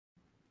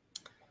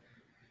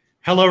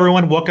Hello,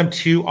 everyone. Welcome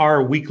to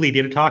our weekly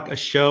Data Talk, a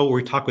show where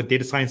we talk with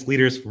data science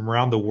leaders from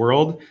around the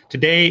world.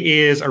 Today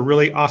is a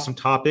really awesome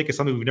topic. It's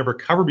something we've never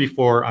covered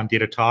before on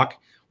Data Talk.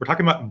 We're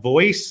talking about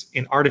voice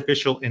and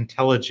artificial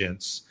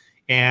intelligence.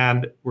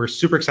 And we're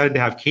super excited to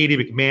have Katie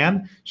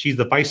McMahon. She's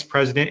the Vice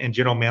President and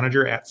General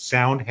Manager at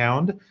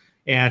SoundHound.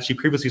 And she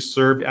previously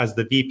served as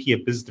the VP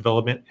of Business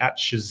Development at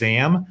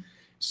Shazam.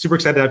 Super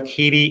excited to have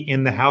Katie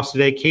in the house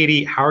today.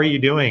 Katie, how are you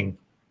doing?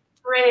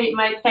 Great,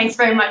 Mike. Thanks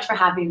very much for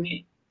having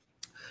me.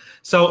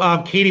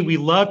 So, Katie, we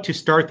love to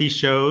start these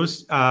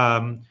shows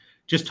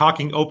just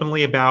talking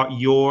openly about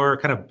your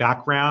kind of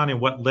background and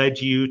what led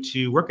you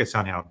to work at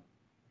SoundHound.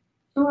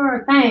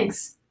 Sure,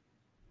 thanks.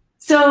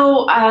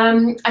 So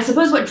I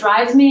suppose what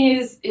drives me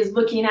is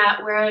looking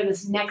at where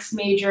this next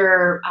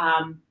major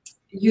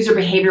user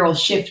behavioral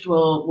shift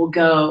will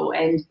go.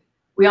 And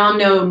we all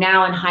know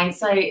now in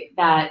hindsight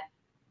that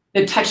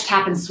the touch,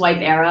 tap, and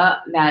swipe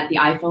era that the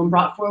iPhone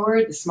brought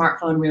forward, the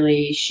smartphone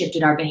really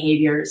shifted our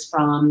behaviors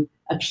from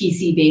a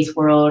PC-based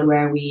world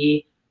where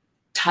we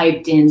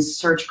typed in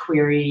search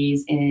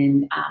queries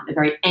in a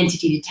very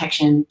entity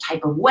detection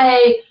type of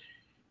way.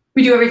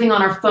 We do everything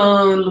on our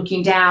phone,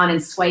 looking down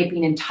and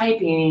swiping and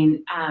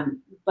typing.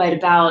 But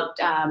about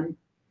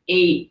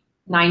 8,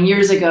 9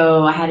 years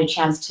ago, I had a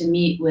chance to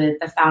meet with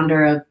the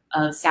founder of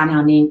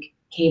SoundHound Inc.,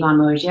 Kayvon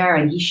Mojer,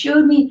 and he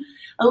showed me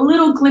a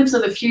little glimpse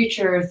of the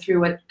future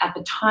through what at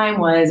the time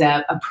was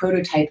a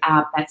prototype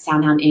app that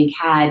SoundHound Inc.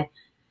 had.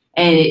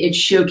 And it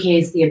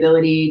showcased the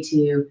ability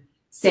to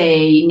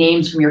say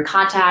names from your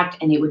contact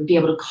and it would be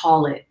able to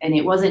call it. And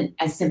it wasn't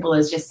as simple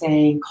as just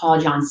saying, call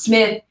John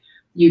Smith.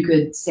 You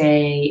could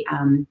say,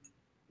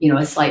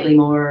 a slightly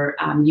more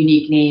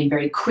unique name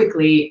very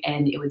quickly,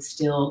 and it would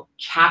still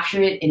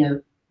capture it in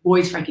a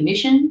voice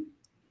recognition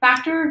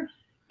factor.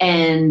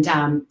 And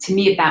to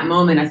me at that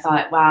moment, I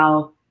thought,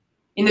 wow,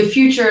 in the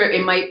future,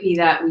 it might be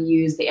that we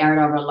use the air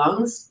out of our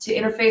lungs to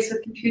interface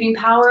with computing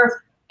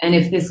power. And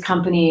if this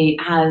company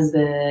has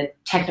the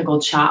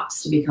technical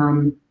chops to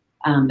become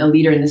a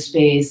leader in the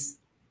space,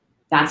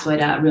 that's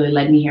what really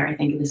led me here. I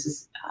think this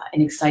is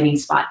an exciting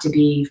spot to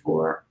be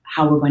for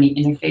how we're going to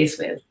interface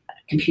with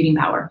computing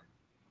power.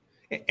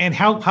 And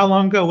how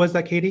long ago was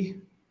that, Katie?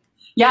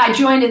 Yeah, I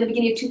joined in the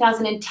beginning of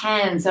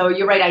 2010. So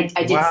you're right,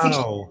 I did 6 years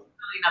building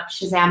up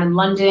Shazam in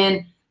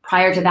London.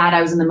 Prior to that,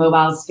 I was in the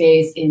mobile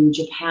space in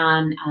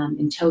Japan,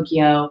 in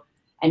Tokyo,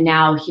 and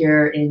now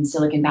here in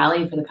Silicon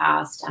Valley for the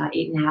past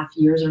 8.5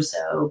 years or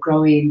so,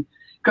 growing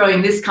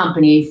this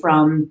company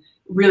from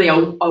really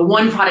a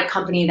one product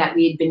company that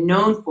we had been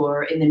known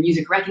for in the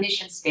music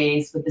recognition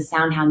space with the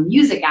SoundHound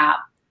Music app.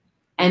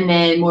 And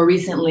then more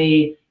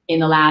recently, in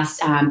the last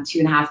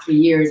 2.5, 3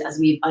 years, as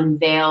we've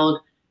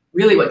unveiled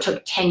really what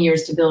took 10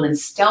 years to build in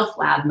stealth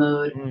lab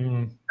mode,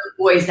 the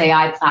voice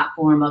AI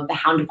platform of the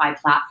Houndify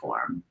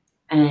platform.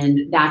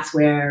 And that's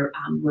where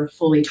we're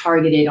fully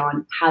targeted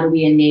on how do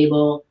we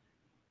enable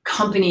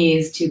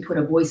companies to put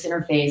a voice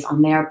interface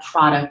on their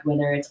product,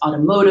 whether it's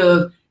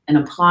automotive, an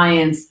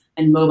appliance,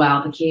 and mobile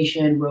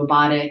application,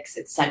 robotics,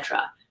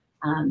 etc.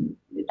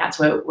 That's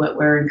what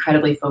we're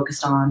incredibly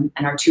focused on.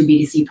 And our 2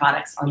 B2C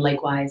products are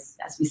likewise,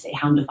 as we say,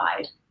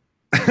 houndified.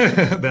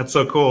 That's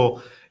so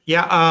cool.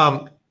 Yeah,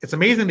 it's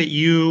amazing that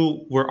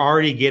you were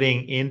already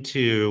getting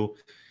into,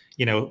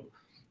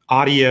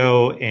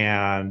 audio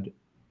and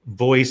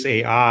voice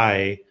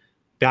AI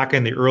back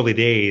in the early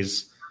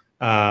days.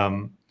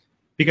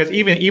 Because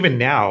even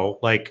now,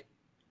 like,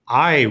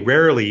 I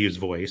rarely use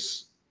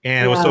voice.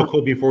 And it was so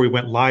cool before we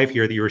went live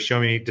here that you were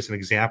showing me just an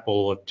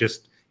example of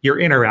just your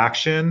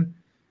interaction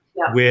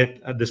with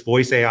this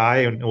voice AI.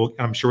 And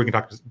I'm sure we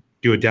can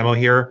do a demo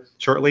here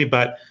shortly.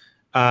 But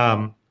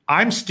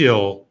I'm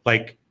still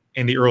like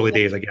in the early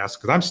days, I guess,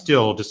 because I'm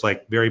still just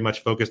like very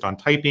much focused on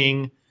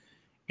typing.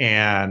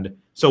 And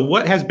so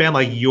what has been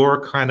like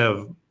your kind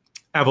of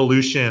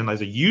evolution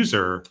as a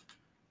user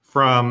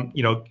from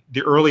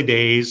the early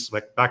days,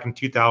 like back in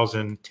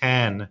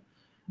 2010,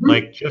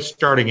 like just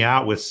starting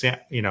out with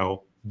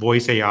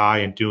voice AI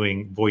and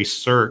doing voice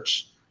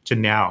search to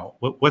now?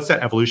 What's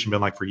that evolution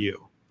been like for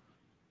you?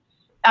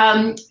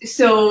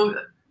 So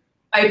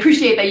I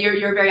appreciate that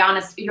you're very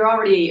honest. You're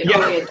already an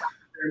early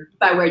adopter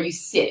by where you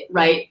sit,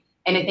 right?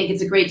 And I think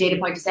it's a great data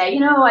point to say,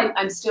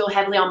 I'm still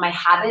heavily on my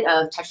habit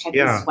of touch, type,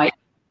 and swipe.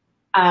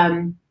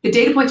 The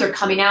data points are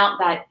coming out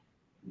that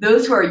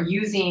those who are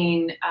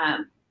using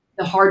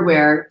the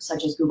hardware,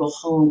 such as Google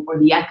Home or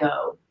the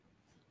Echo,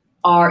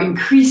 are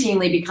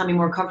increasingly becoming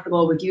more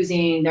comfortable with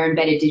using their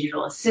embedded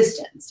digital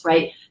assistants,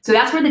 right? So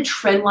that's where the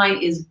trend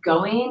line is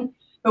going.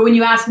 But when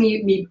you ask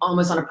me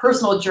almost on a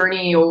personal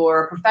journey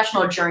or a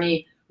professional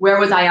journey, where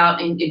was I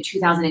out in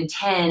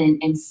 2010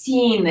 and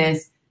seeing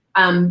this,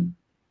 in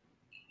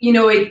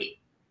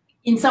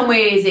some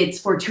ways it's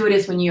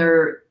fortuitous when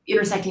you're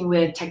intersecting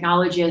with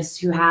technologists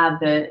who have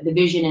the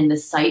vision and the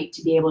sight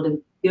to be able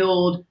to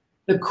build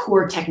the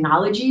core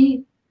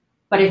technology.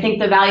 But I think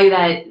the value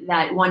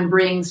that one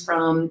brings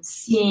from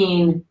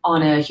seeing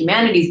on a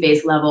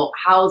humanities-based level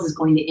how this is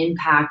going to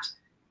impact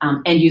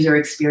end user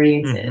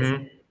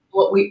experiences.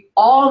 what we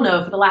all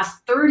know for the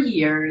last 30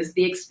 years,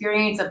 the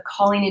experience of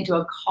calling into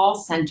a call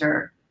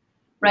center,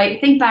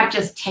 right? Think back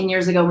just 10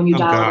 years ago when you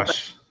dialed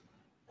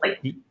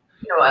like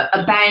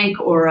a bank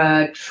or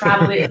a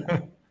travel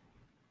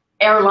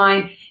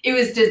airline. It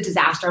was a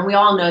disaster. And we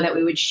all know that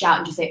we would shout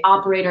and just say,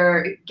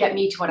 operator, get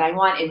me to what I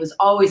want. It was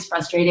always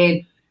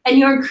frustrating. And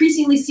you're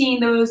increasingly seeing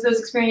those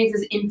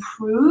experiences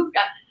improve.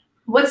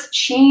 What's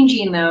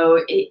changing,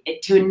 though,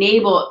 to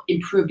enable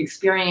improved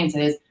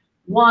experiences,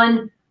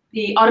 one,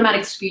 the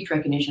automatic speech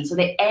recognition. So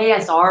the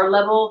ASR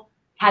level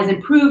has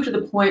improved to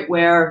the point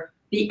where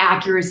the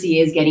accuracy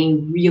is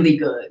getting really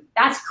good.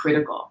 That's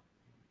critical.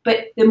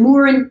 But the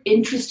more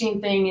interesting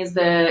thing is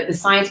the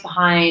science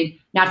behind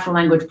natural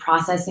language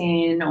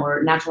processing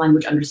or natural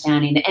language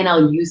understanding, the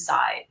NLU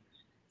side.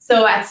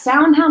 So at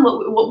SoundHound,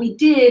 what we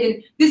did,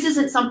 and this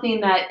isn't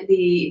something that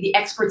the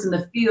experts in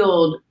the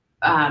field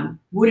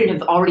wouldn't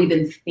have already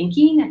been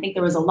thinking. I think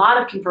there was a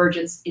lot of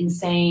convergence in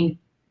saying,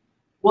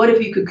 what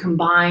if you could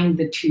combine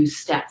the two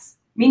steps?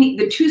 Meaning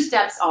the two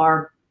steps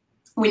are,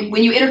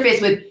 when you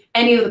interface with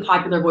any of the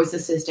popular voice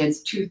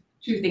assistants, two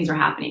things are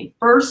happening.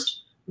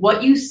 First,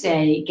 what you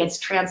say gets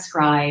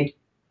transcribed.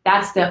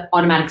 That's the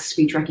automatic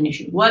speech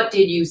recognition. What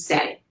did you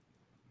say?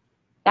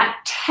 That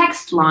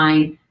text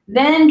line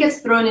then gets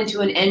thrown into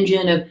an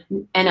engine of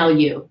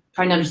NLU,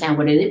 trying to understand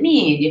what did it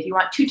mean. If you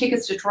want 2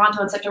 tickets to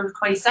Toronto on September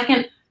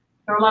 22nd,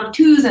 there are a lot of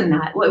 2s in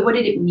that. What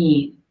did it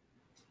mean?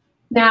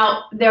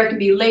 Now, there can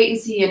be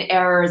latency and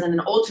errors, and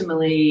then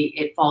ultimately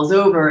it falls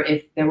over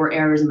if there were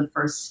errors in the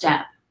first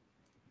step.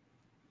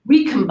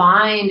 We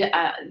combined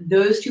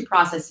those two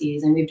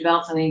processes, and we've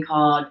developed something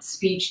called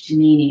speech to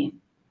meaning.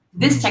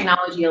 This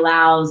technology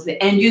allows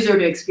the end user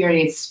to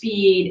experience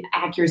speed,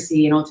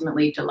 accuracy, and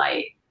ultimately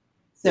delight.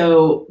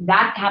 So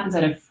that happens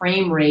at a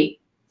frame rate.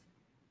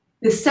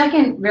 The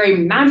second very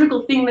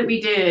magical thing that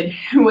we did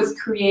was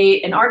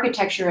create an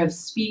architecture of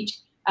speech,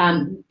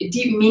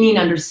 deep meaning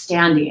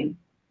understanding.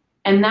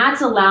 And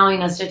that's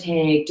allowing us to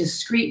take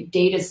discrete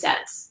data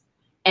sets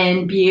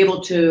and be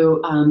able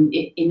to,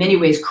 in many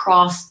ways,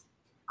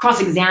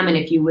 cross-examine,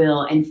 if you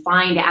will, and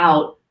find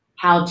out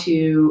how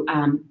to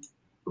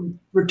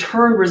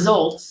return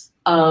results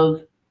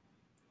of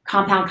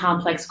compound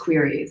complex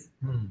queries.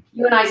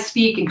 You and I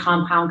speak in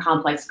compound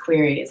complex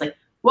queries. Like,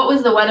 what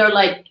was the weather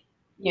like?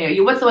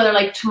 What's the weather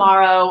like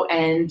tomorrow?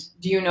 And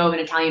do you know of an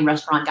Italian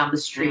restaurant down the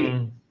street?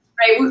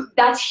 Right?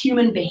 That's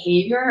human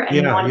behavior.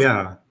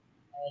 And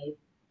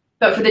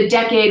But for the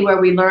decade where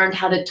we learned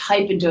how to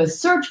type into a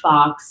search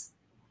box,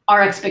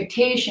 our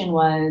expectation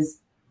was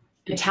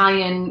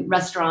Italian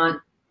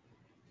restaurant,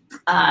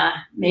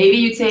 maybe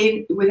you'd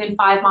say within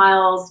 5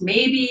 miles,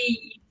 maybe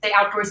you'd say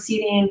outdoor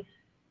seating,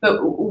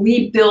 but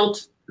we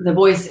built the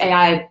voice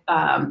AI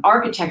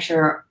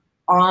architecture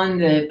on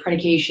the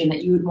predication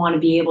that you would want to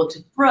be able to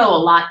throw a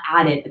lot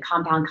at it, the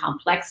compound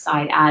complex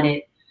side at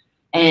it,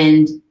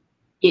 and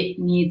it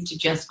needs to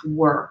just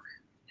work.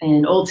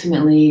 And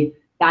ultimately,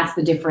 that's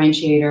the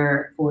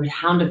differentiator for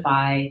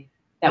Houndify,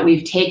 that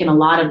we've taken a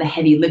lot of the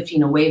heavy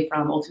lifting away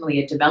from ultimately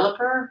a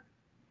developer,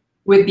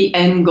 with the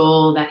end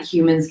goal that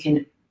humans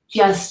can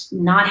just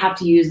not have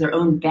to use their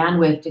own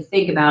bandwidth to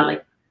think about,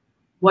 like,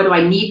 what do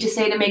I need to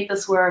say to make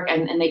this work?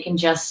 And they can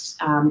just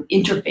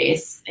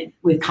interface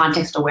with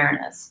context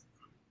awareness.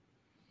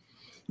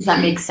 Does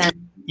that make sense?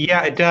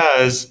 Yeah, it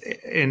does.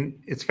 And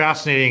it's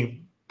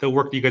fascinating, the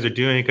work that you guys are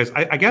doing, because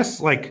I guess,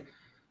 like,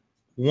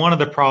 one of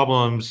the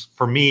problems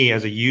for me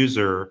as a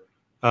user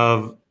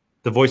of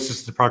the voice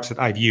assistant products that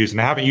I've used,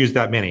 and I haven't used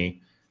that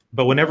many,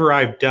 but whenever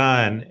I've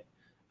done,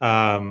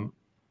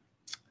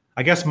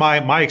 I guess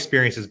my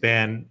experience has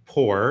been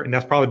poor, and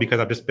that's probably because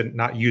I've just been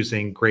not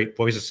using great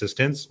voice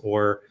assistants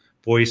or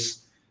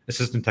voice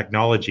assistant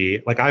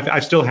technology. Like,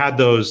 I've still had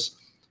those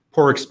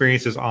poor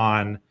experiences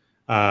on,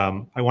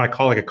 I want to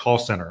call, like, a call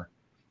center.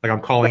 Like,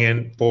 I'm calling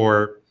in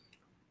for,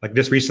 like,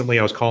 this recently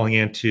I was calling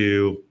in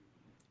to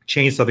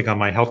change something on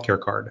my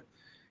healthcare card,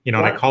 and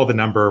I call the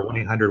number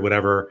 1-800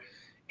 whatever,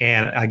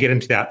 and I get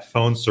into that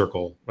phone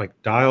circle, like,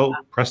 dial,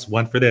 press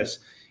 1 for this.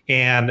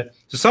 And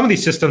so some of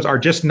these systems are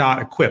just not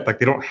equipped. Like,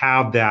 they don't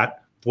have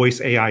that voice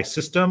AI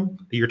system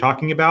that you're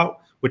talking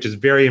about, which is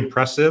very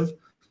impressive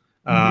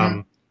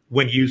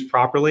when used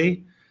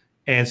properly.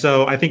 And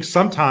so I think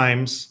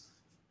sometimes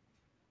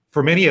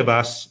for many of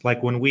us,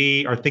 like, when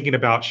we are thinking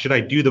about, should I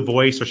do the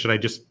voice or should I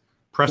just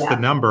press the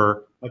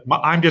number? Like,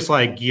 I'm just,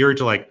 like, geared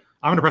to, like,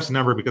 I'm going to press the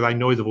number because I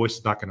know the voice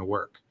is not going to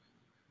work.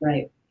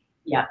 Right.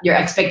 Yeah. Your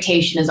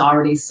expectation is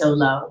already so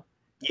low.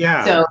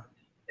 Yeah. So,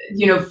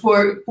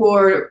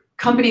 for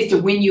companies to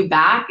win you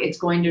back, it's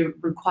going to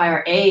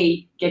require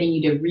getting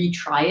you to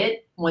retry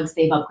it once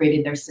they've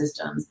upgraded their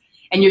systems.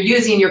 And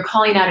you're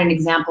calling out an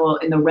example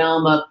in the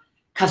realm of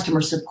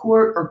customer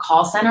support or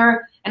call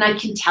center. And I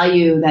can tell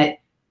you that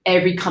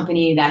every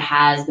company that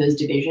has those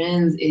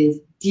divisions is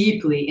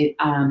deeply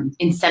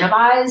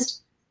incentivized,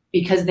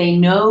 because they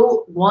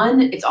know,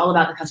 one, it's all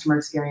about the customer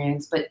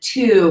experience, but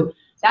two,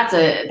 that's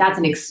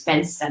an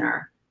expense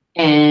center.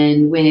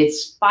 And when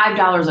it's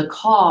 $5 a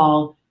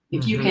call,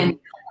 if you can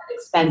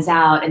expense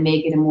out and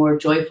make it a more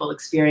joyful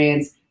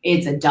experience,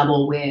 it's a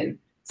double win.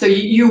 So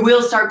you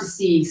will start to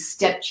see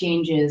step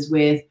changes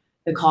with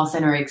the call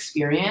center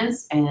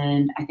experience.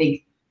 And I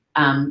think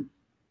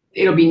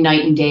it'll be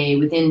night and day.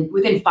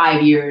 Within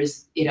 5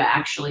 years, it'll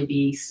actually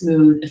be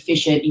smooth,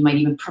 efficient. You might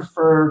even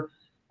prefer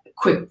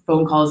quick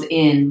phone calls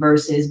in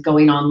versus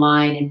going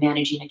online and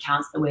managing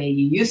accounts the way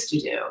you used to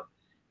do,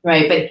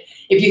 right? But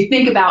if you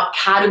think about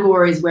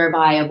categories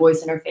whereby a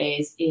voice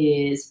interface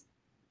is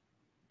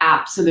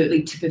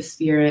absolutely tip of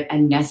spear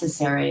and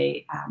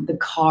necessary, the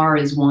car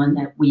is one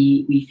that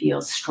we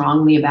feel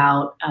strongly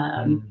about.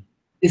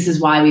 This is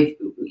why we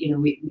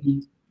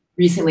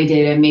recently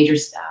did a major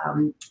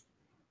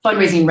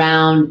fundraising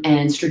round,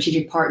 and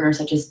strategic partners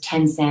such as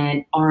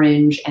Tencent,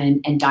 Orange,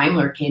 and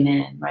Daimler came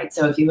in, right?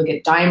 So if you look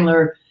at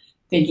Daimler,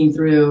 thinking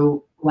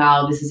through,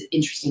 wow, this is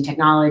interesting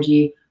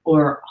technology,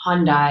 or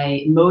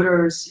Hyundai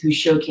Motors, who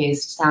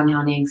showcased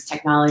SoundHound Inc.'s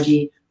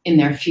technology in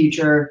their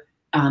future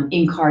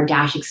in-car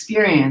dash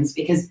experience.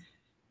 Because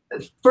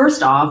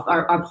first off,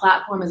 our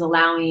platform is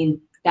allowing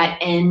that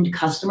end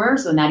customer,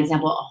 so in that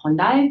example, a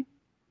Hyundai,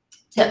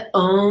 to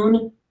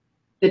own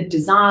the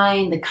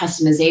design, the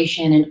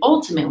customization, and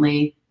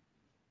ultimately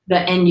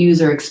the end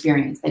user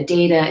experience, the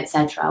data, et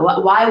cetera.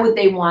 Why would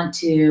they want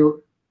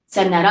to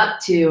send that up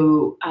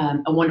to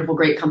a wonderful,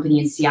 great company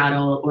in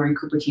Seattle or in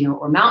Cupertino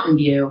or Mountain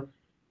View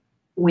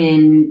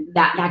when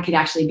that could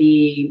actually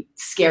be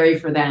scary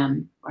for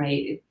them,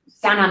 right?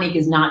 SoundHound Inc.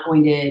 is not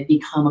going to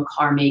become a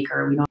car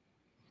maker. We don't.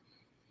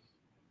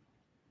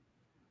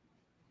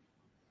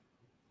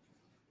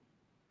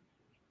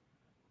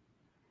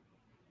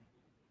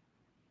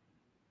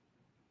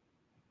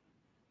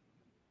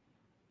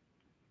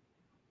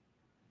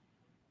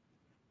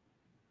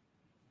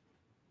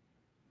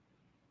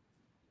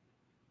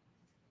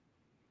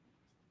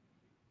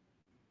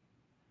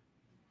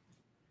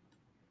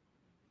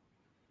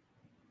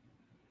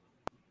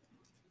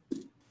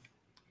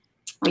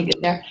 We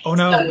get there. Oh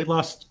no, we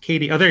lost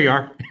Katie. Oh, there you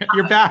are.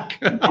 You're back.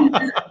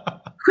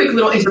 Quick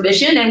little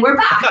intermission, and we're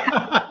back.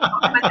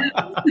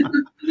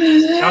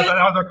 That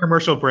was our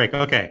commercial break.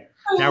 Okay,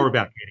 now we're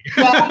back, Katie.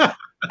 Yeah,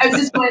 I was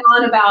just going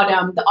on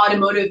about the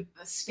automotive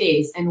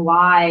space and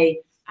why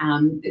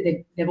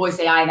the voice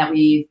AI that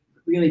we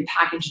really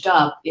packaged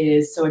up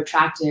is so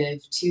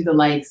attractive to the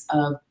likes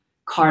of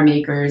car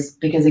makers.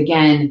 Because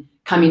again,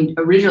 coming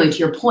originally to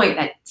your point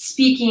that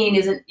speaking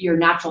isn't your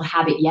natural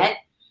habit yet,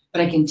 but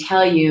I can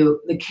tell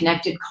you the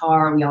connected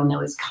car we all know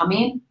is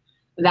coming.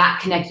 That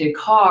connected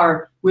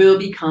car will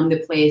become the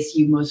place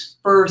you most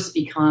first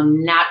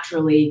become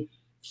naturally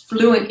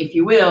fluent, if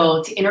you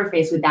will, to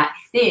interface with that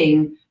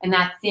thing. And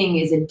that thing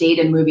is a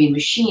data moving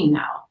machine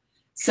now.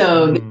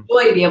 So the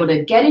ability to be able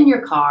to get in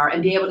your car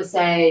and be able to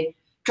say,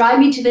 drive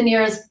me to the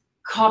nearest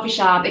coffee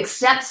shop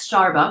except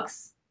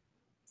Starbucks.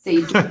 So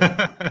you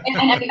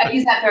and I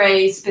use that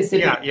very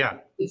specific. Yeah.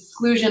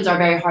 Exclusions are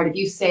very hard. If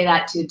you say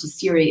that to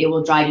Siri, it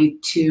will drive you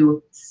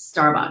to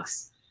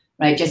Starbucks,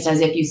 right? Just as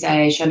if you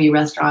say, show me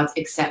restaurants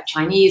except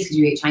Chinese, because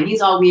you ate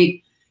Chinese all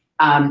week.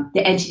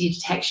 The entity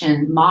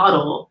detection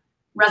model,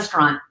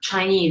 restaurant,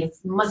 Chinese,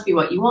 must be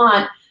what you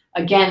want.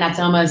 Again, that's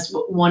almost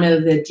one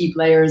of the deep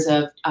layers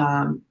of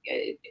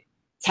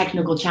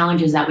technical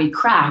challenges that we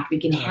crack. We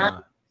can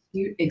handle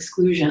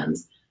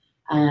exclusions.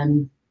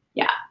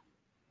 Yeah.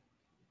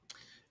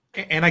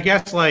 And I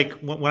guess like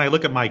when I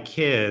look at my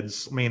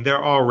kids, I mean,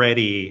 they're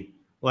already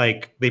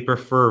like, they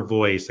prefer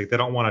voice. Like they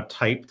don't want to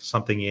type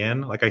something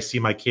in. Like I see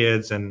my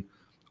kids and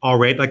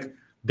already like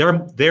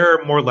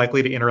they're more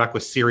likely to interact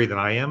with Siri than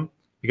I am,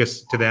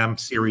 because to them,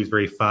 Siri is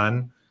very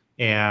fun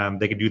and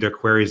they can do their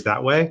queries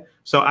that way.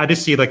 So I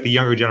just see like the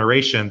younger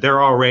generation,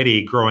 they're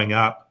already growing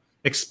up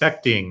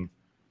expecting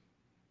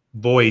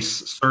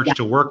voice search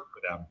to work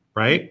for them,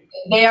 right?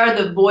 They are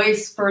the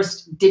voice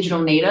first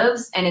digital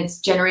natives, and it's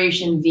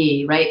Generation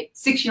V, right?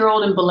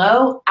 6-year-old and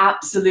below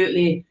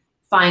absolutely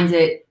finds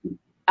it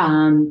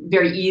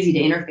very easy to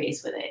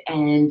interface with it,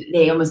 and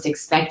they almost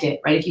expect it,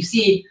 right? If you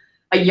see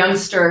a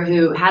youngster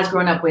who has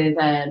grown up with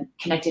a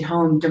connected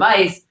home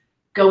device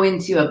go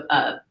into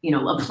a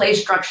play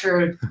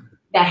structure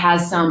that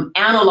has some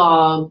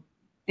analog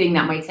thing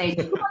that might say,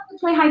 do you want to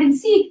play hide and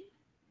seek?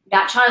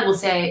 That child will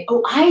say,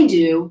 oh, I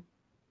do,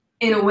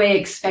 in a way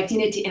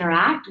expecting it to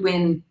interact,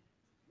 when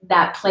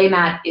that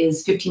playmat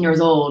is 15 years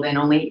old and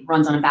only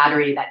runs on a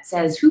battery that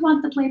says, who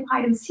wants to play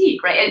hide and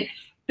seek, right?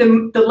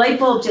 And the light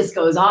bulb just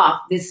goes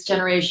off. This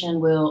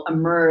generation will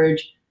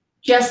emerge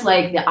just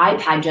like the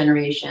iPad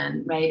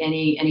generation, right?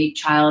 Any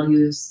child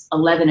who's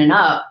 11 and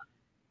up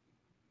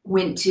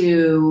went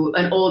to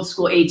an old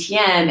school ATM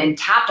and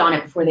tapped on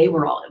it before they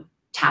were all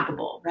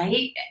tappable,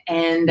 right?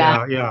 And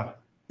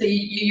so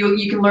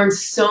you can learn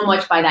so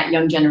much by that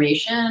young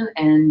generation.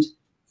 And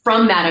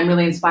from that, I'm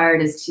really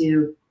inspired as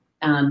to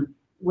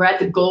we're at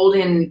the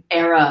golden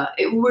era.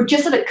 We're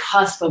just at the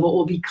cusp of what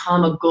will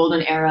become a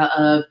golden era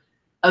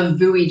of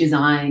VUI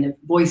design, of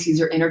voice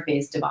user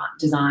interface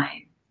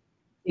design.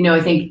 You know,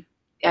 I think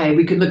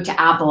we could look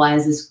to Apple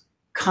as this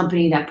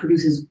company that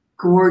produces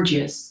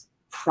gorgeous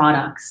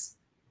products,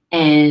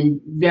 and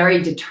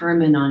very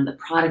determined on the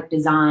product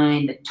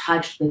design, the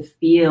touch, the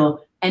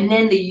feel, and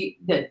then the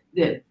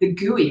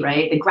GUI,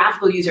 right? The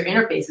graphical user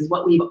interface is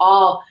what we've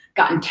all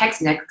gotten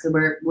text next, so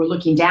we're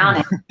looking down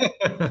at.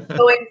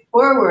 Going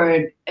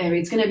forward, I mean,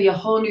 it's going to be a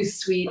whole new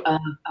suite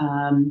of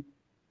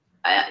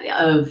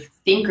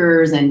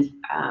thinkers and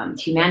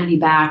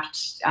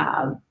humanity-backed,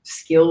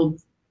 skilled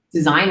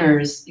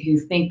designers who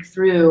think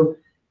through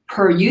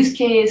per use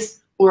case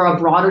or a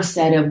broader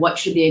set of what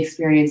should the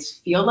experience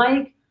feel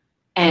like.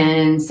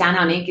 And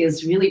SoundHound Inc.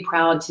 is really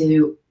proud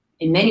to,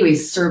 in many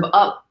ways, serve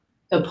up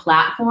the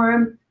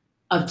platform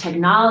of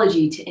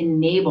technology to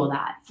enable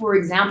that. For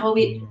example,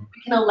 we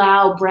can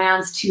allow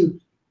brands to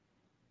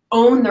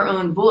own their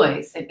own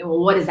voice. And, well,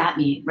 what does that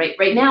mean? Right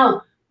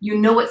now, you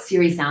know what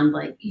Siri sounds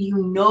like. You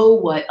know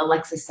what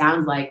Alexa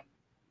sounds like.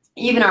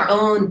 Even our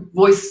own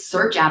voice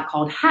search app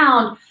called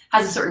Hound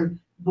has a certain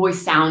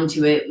voice sound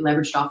to it,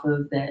 leveraged off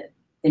of the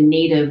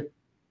native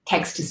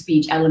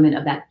text-to-speech element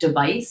of that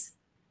device.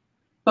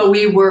 But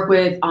we work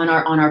with, on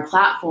our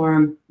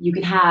platform, you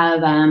can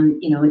have an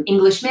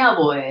English male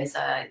voice,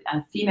 a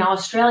female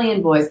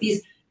Australian voice.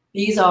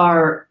 These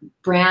are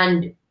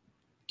brand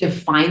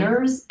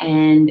definers,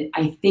 and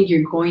I think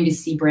you're going to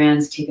see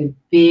brands take a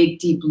big,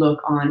 deep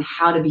look on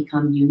how to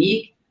become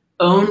unique,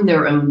 own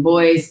their own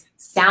voice,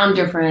 sound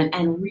different,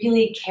 and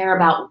really care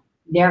about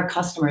their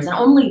customers, and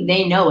only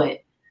they know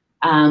it.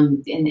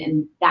 And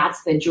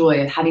that's the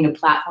joy of having a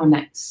platform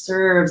that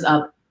serves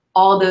up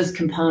all those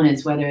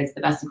components, whether it's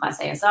the best-in-class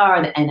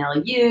ASR, the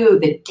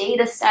NLU, the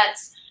data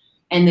sets,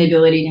 and the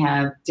ability to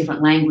have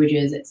different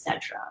languages, et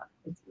cetera.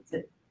 It's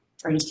a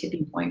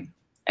tipping point.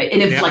 An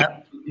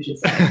inflection, you should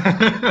say.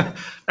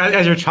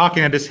 As you're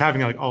talking, I'm just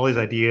having like all these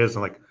ideas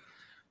and like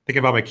thinking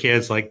about my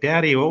kids, like,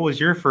 Daddy, what was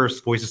your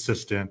first voice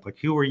assistant? Like,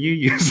 who were you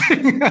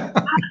using?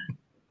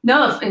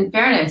 No, in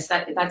fairness,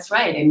 that's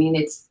right. I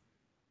mean,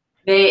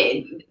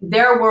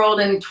 their world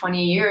in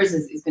 20 years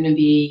is going to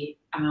be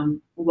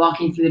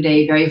walking through the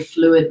day very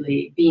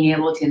fluidly, being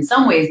able to, in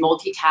some ways,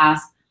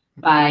 multitask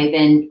by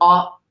then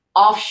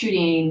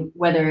offshooting,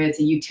 whether it's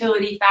a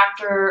utility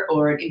factor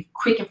or a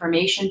quick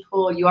information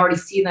pool. You already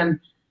see them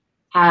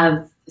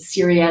have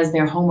Siri as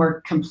their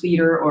homework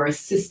completer or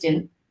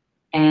assistant.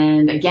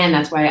 And again,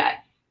 that's why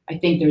I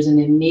think there's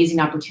an amazing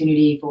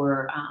opportunity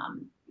for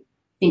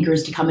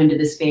thinkers to come into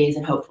this space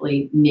and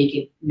hopefully make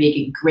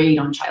it great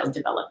on child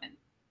development.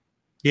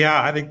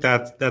 Yeah, I think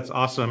that's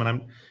awesome. And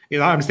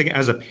I'm just thinking,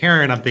 as a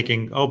parent, I'm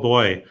thinking, oh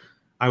boy,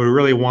 I would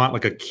really want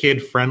like a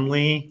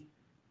kid-friendly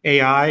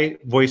AI,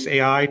 voice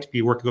AI, to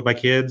be working with my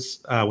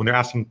kids when they're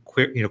asking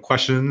quick,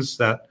 questions,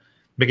 that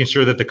making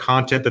sure that the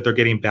content that they're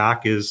getting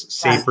back is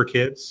safe for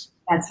kids.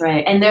 That's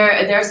right. And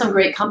there are some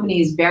great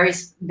companies very,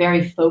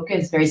 very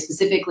focused, very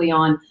specifically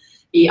on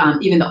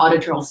even the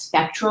auditory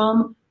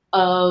spectrum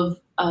of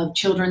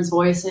children's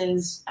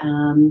voices,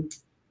 and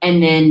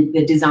then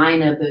the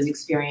design of those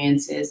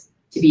experiences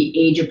to be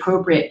age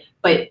appropriate.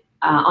 But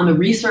on the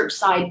research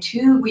side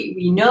too,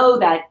 we know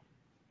that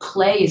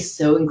play is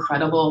so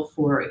incredible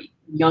for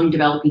young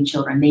developing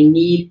children. They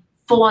need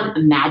full-on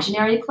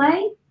imaginary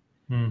play.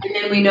 And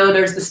then we know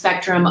there's the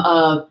spectrum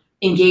of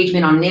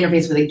engagement on an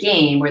interface with a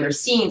game where they're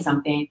seeing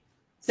something.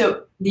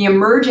 So the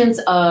emergence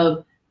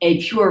of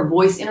a pure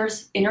voice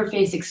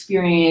interface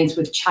experience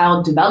with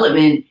child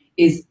development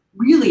is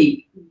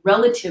really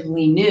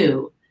relatively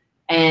new.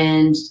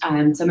 And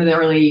some of the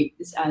early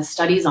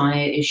studies on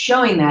it is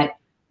showing that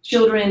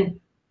children,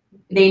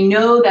 they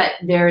know that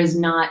there is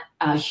not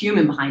a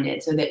human behind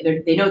it. So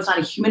that they know it's not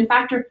a human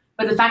factor,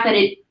 but the fact that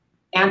it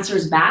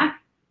answers back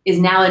is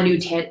now a new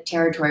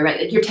territory, right?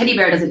 Like your teddy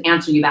bear doesn't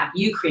answer you back,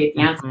 you create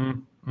the answer.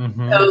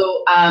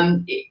 So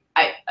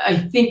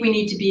I think we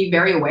need to be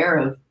very aware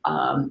of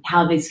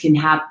how this can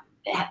have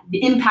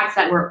the impacts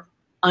that were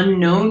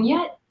unknown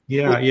yet.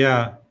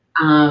 Yeah.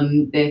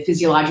 The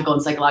physiological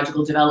and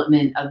psychological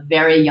development of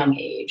very young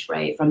age,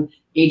 right? From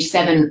age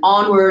 7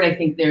 onward, I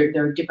think there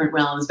are different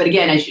realms. But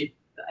again,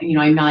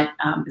 I'm not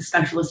a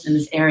specialist in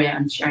this area.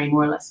 I'm sharing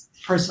more or less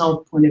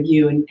personal point of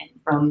view and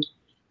from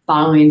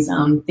following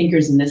some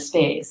thinkers in this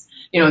space.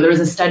 There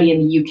was a study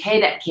in the UK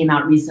that came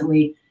out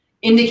recently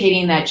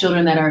indicating that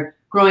children that are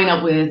growing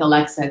up with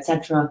Alexa, et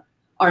cetera,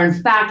 are in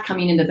fact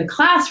coming into the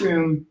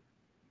classroom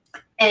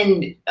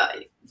and,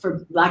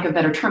 for lack of a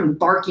better term,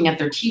 barking at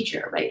their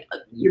teacher, right?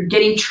 You're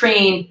getting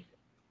trained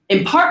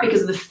in part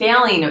because of the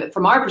failing,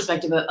 from our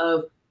perspective,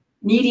 of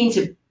needing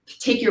to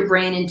take your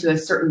brain into a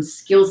certain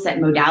skill set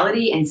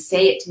modality and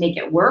say it to make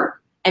it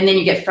work. And then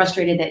you get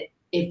frustrated that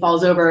it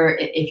falls over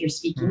if you're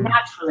speaking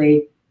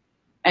naturally.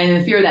 And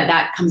the fear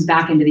that comes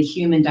back into the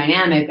human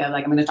dynamic of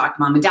like, I'm going to talk to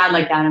mom and dad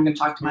like that. I'm going to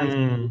talk to my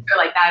sister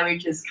like that,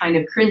 which is kind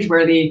of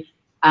cringeworthy.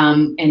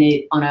 And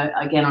it, on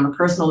a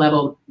personal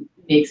level,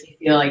 makes me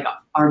feel like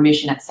our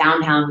mission at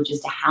SoundHound, which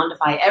is to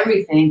houndify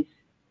everything,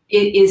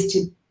 it is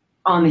to,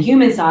 on the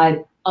human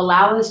side,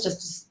 allow us just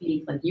to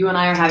speak. Like you and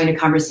I are having a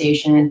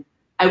conversation.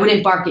 I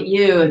wouldn't bark at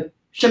you.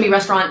 Show me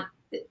restaurant,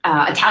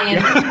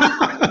 Italian,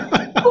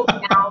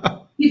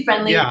 be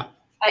friendly. Yeah.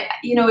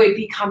 it'd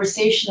be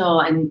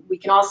conversational, and we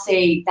can all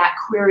say that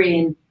query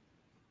in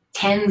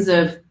tens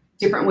of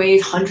different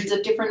ways, hundreds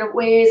of different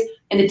ways,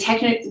 and the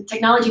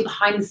technology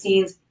behind the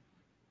scenes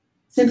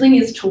simply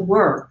needs to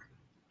work.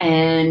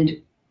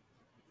 And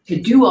to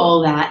do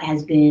all that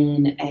has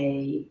been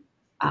a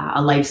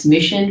life's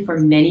mission for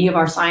many of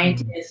our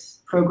scientists,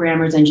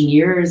 programmers,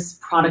 engineers,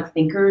 product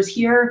thinkers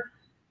here.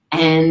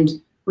 And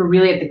we're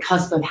really at the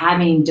cusp of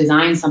having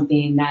designed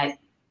something that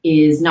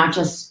is not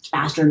just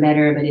faster and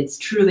better, but it's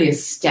truly a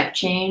step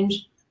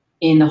change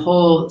in the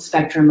whole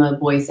spectrum of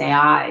voice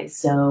AI.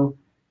 So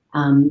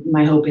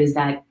my hope is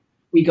that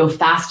we go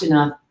fast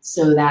enough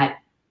so that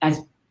as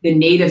the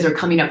natives are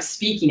coming up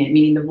speaking it,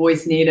 meaning the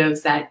voice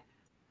natives that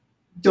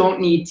don't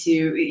need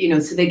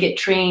to, so they get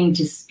trained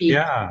to speak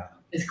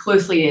as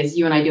closely as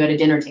you and I do at a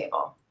dinner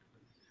table.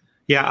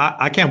 Yeah,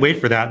 I can't wait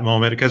for that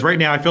moment, because right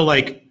now I feel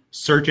like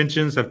search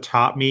engines have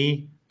taught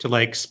me to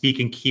like speak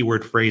in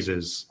keyword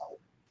phrases,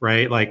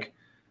 right? Like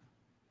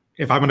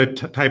if I'm going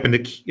to type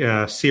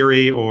into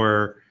Siri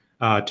or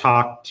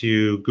talk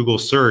to Google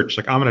search,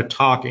 like I'm going to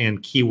talk in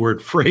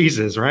keyword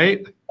phrases,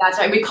 right? That's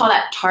right. We call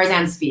that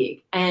Tarzan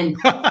speak. And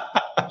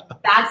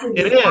that's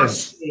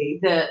exactly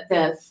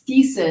the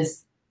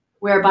thesis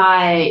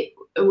whereby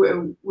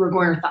we're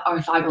going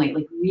orthogonally.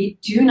 Like, we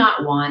do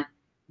not want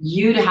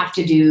you to have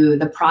to do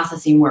the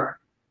processing work.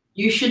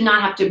 You should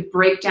not have to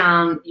break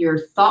down your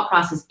thought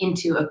process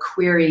into a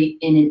query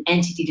in an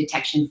entity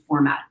detection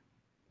format.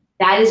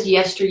 That is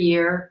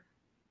yesteryear.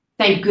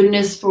 Thank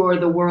goodness for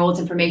the world's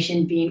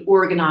information being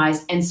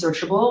organized and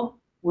searchable.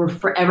 We're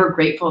forever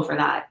grateful for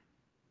that.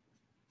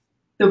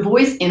 The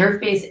voice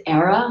interface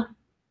era,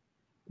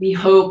 we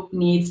hope,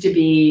 needs to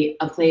be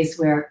a place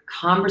where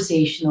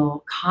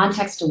conversational,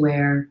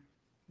 context-aware,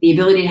 the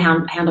ability to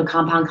handle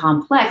compound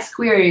complex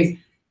queries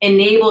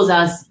enables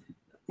us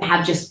to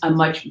have just a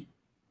much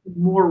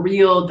more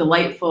real,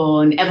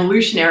 delightful, and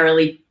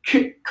evolutionarily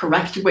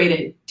correct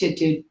way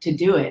to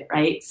do it,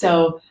 right?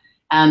 So,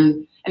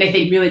 and I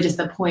think really just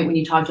the point when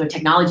you talk to a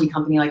technology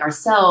company like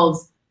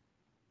ourselves,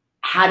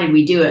 how did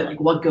we do it? Like,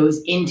 what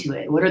goes into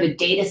it? What are the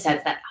data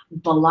sets that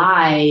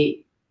belie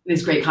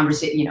this great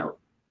conversation,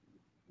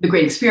 the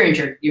great experience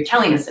you're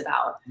telling us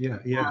about? Yeah,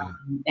 yeah.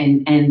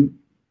 And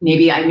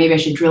maybe I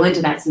should drill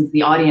into that, since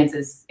the audience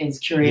is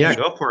curious. Yeah,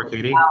 go for it,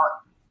 Katie.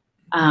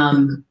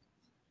 Part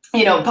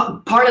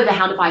of the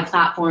Houndify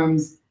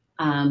platforms,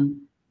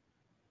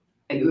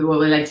 what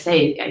we like to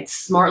say, it's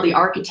smartly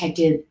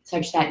architected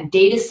such that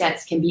data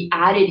sets can be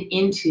added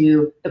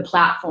into the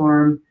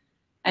platform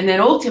and then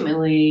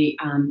ultimately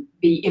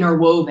be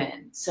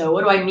interwoven. So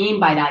what do I mean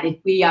by that? If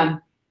we,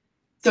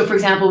 so for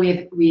example,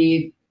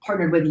 we've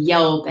partnered with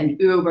Yelp and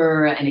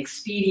Uber and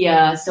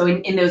Expedia. So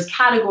in those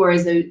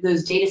categories,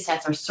 those data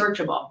sets are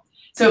searchable.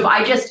 So if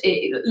I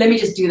let me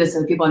just do this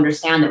so that people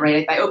understand it, right?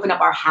 If I open up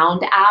our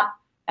Hound app,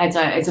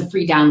 it's a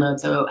free download.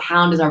 So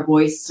Hound is our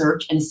voice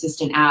search and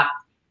assistant app.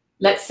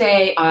 Let's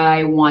say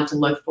I want to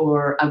look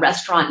for a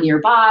restaurant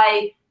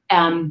nearby.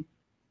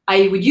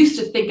 I would used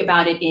to think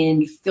about it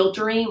in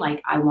filtering,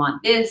 like I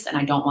want this and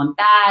I don't want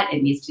that.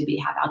 It needs to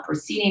have outdoor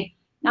seating.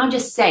 Now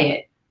just say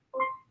it.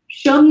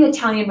 Show me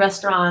Italian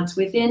restaurants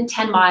within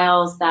 10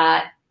 miles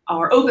that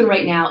are open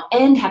right now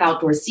and have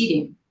outdoor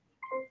seating.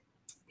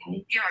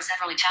 Okay. Here are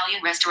several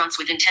Italian restaurants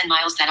within 10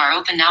 miles that are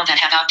open now that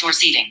have outdoor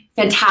seating.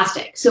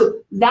 Fantastic. So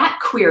that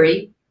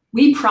query,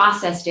 we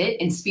processed it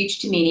in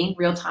speech to meaning,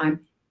 real time,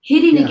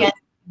 hitting against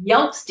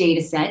Yelp's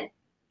data set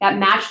that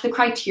matched the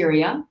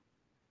criteria.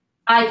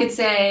 I could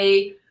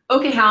say,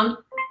 okay, Hound,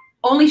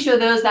 only show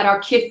those that are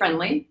kid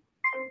friendly.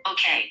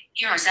 Okay,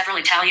 here are several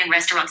Italian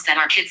restaurants that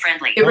are kid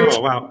friendly.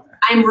 Oh, wow.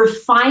 I'm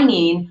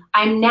refining.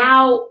 I'm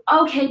now,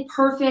 okay,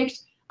 perfect.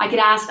 I could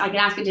ask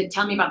it to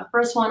tell me about the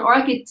first one, or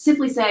I could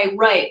simply say,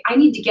 right, I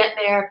need to get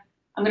there.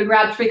 I'm going to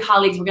grab 3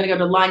 colleagues. We're going to go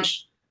to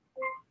lunch.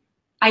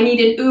 I need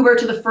an Uber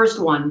to the first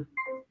one.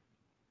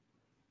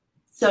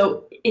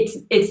 So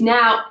it's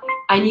now,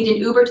 I need an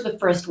Uber to the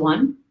first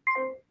one.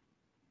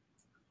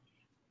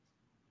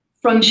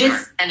 From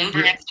this, an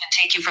Uber X can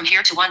take you from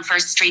here to 1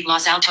 First Street,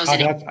 Los Altos.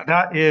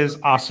 That is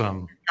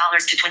awesome.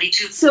 $2 to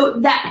 22. So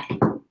that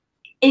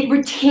it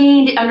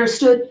retained, it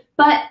understood,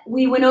 but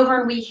we went over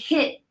and we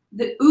hit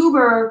the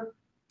Uber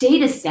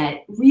data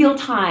set real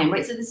time,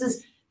 right? So this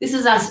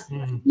is us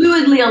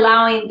fluidly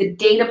allowing the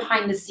data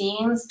behind the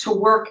scenes to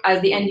work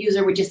as the end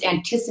user would just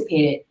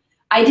anticipate it.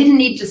 I didn't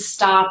need to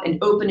stop and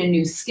open a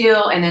new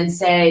skill and then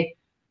say,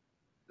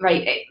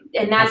 right,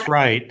 and that's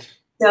right.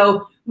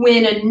 So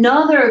when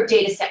another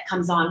data set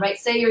comes on, right,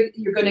 say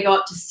you're going to go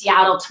up to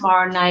Seattle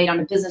tomorrow night on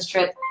a business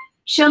trip,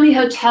 show me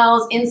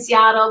hotels in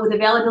Seattle with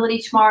availability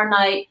tomorrow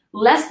night,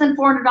 less than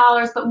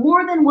 $400, but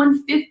more than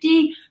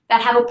 $150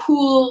 that have a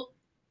pool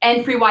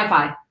and free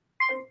Wi-Fi.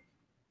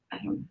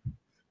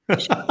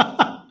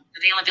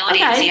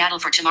 Availability in Seattle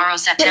for tomorrow,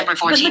 September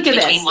 14th,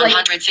 between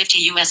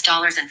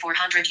 $150 and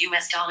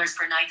 $400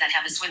 per night that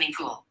have a swimming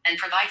pool and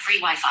provide free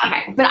Wi-Fi.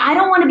 Okay, but I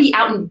don't want to be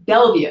out in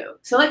Bellevue.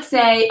 So let's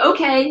say,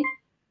 okay,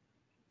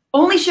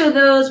 only show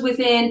those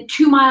within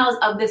 2 miles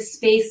of the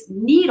Space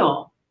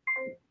Needle.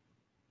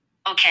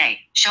 Okay.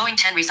 Showing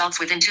 10 results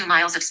within 2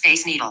 miles of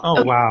Space Needle.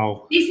 Oh,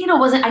 wow. Space Needle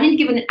wasn't, I didn't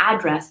give it an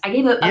address. I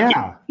gave it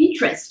a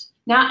interest.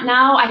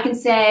 Now I can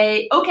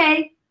say,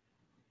 okay,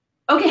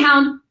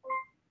 Hound,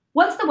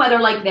 what's the weather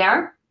like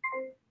there?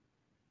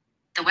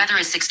 The weather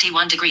is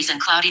 61 degrees and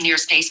cloudy near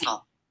Space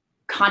Needle.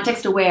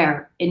 Context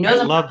aware. It knows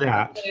I love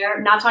that.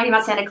 Not talking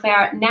about Santa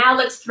Clara. Now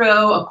let's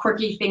throw a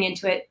quirky thing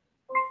into it.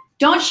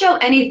 Don't show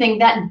anything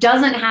that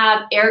doesn't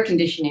have air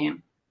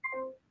conditioning.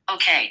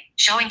 Okay,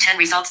 showing 10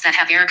 results that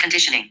have air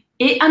conditioning.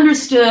 It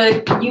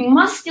understood you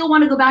must still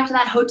want to go back to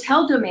that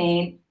hotel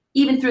domain,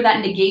 even through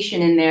that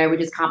negation in there,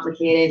 which is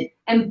complicated.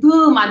 And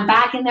boom, I'm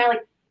back in there.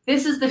 Like,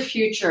 this is the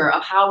future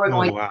of how we're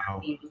going to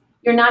do.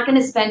 You're not going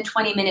to spend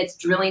 20 minutes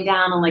drilling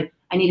down on, like,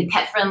 I need a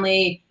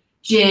pet-friendly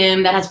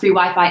gym that has free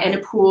Wi-Fi and a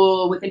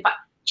pool within 5.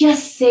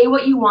 Just say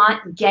what you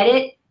want, get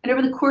it. And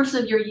over the course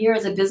of your year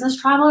as a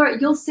business traveler,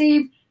 you'll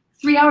save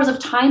 3 hours of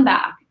time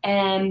back.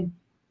 And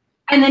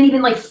then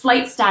even like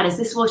flight status,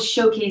 this will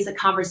showcase a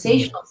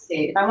conversational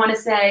state. If I want to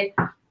say,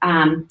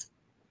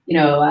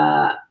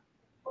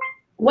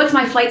 what's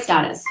my flight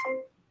status?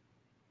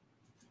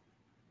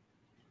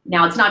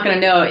 Now it's not going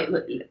to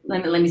know.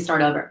 Let me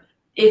start over.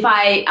 If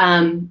I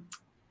am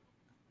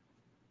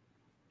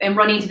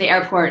running to the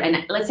airport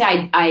and let's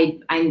say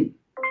I'm,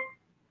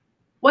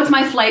 what's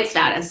my flight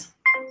status?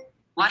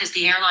 What is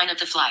the airline of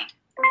the flight?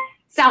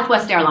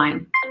 Southwest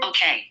Airline.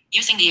 Okay,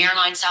 using the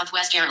airline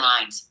Southwest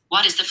Airlines.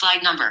 What is the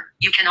flight number?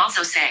 You can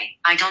also say,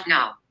 I don't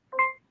know.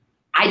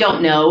 I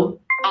don't know.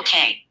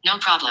 Okay, no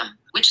problem.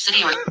 Which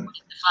city or is the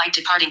flight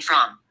departing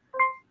from?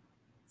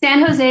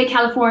 San Jose,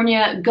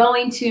 California,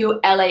 going to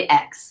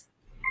LAX.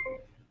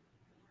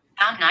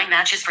 Pound 9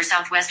 matches for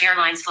Southwest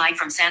Airlines flight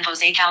from San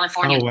Jose,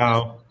 California to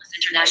Los Angeles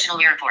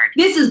International Airport.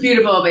 This is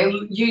beautiful,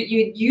 but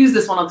you use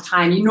this one all the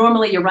time.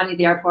 You're running to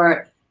the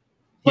airport.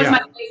 What's my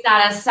flight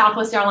status?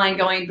 Southwest Airline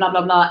going blah,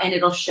 blah, blah, and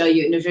it'll show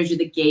you, and it'll show you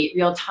the gate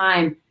real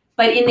time.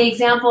 But in the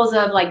examples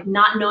of like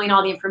not knowing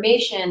all the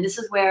information, this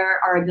is where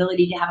our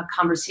ability to have a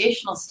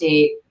conversational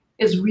state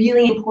is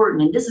really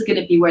important. And this is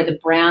going to be where the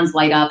brands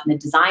light up and the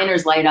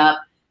designers light up.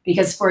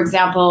 Because, for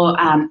example,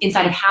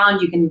 inside of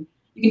Hound, you can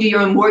do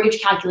your own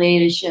mortgage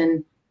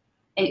calculation.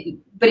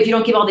 But if you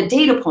don't give all the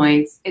data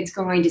points, it's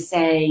going to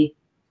say,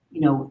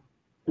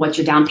 what's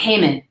your down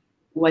payment?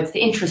 What's the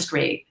interest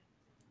rate?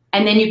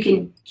 And then you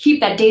can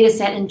keep that data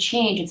set and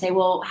change and say,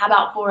 well, how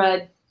about for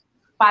a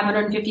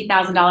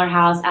 $550,000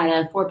 house at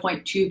a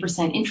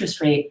 4.2%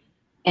 interest rate?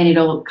 And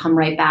it'll come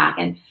right back.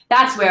 And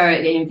that's where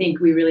I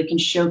think we really can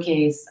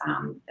showcase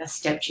a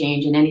step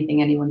change in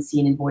anything anyone's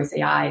seen in voice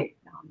AI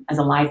as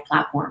a live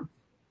platform.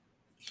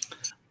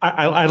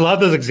 I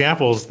love those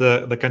examples,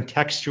 the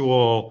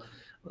contextual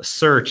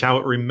search, how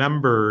it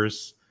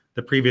remembers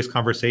the previous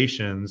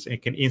conversations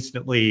and can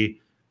instantly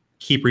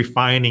keep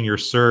refining your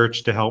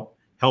search to help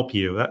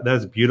you. That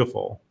is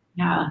beautiful.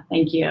 Yeah,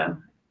 thank you.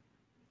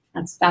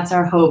 That's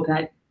our hope.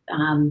 That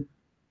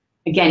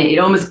again, it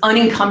almost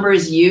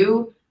unencumbers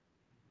you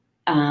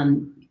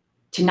to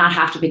not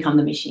have to become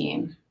the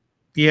machine.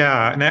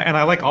 Yeah, and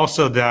I like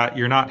also that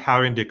you're not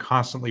having to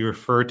constantly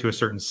refer to a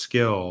certain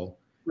skill.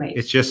 Right.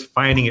 It's just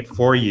finding it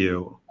for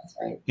you. That's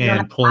right.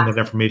 And pulling that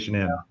information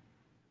in.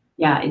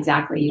 Yeah,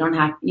 exactly. You don't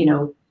have,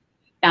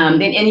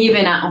 and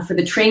even for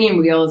the training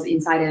wheels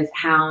inside of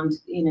Hound,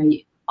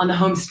 on the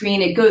home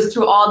screen, it goes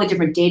through all the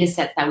different data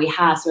sets that we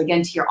have. So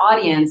again, to your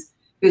audience,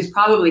 who's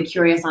probably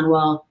curious on,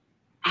 well,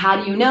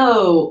 how do you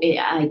know,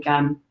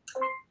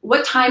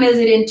 what time is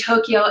it in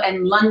Tokyo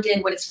and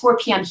London when it's 4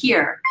 p.m.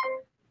 here?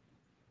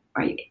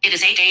 Right. It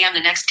is 8 a.m.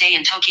 the next day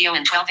in Tokyo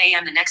and 12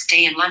 a.m. the next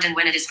day in London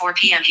when it is 4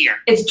 p.m. here.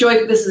 It's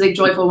joyful. This is a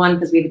joyful one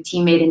because we have a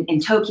teammate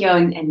in Tokyo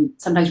and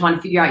sometimes you want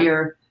to figure out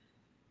your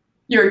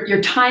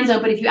time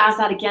zone. But if you ask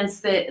that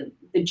against the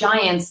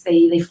giants,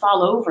 they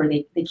fall over.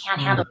 They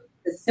can't handle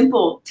the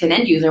simple to an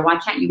end user. Why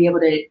can't you be able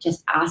to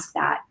just ask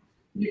that?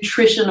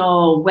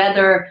 Nutritional,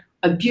 weather.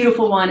 A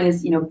beautiful one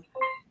is,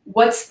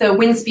 what's the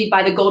wind speed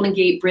by the Golden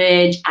Gate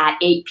Bridge at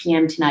 8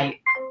 p.m. tonight?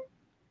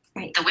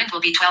 Right. The wind will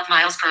be 12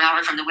 miles per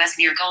hour from the west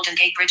near Golden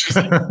Gate Bridge.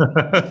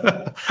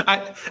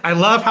 I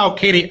love how,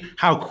 Katie,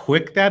 how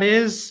quick that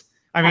is.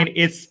 I mean,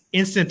 it's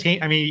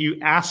instantaneous. I mean, you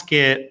ask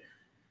it,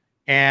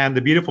 and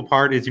the beautiful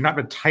part is you're not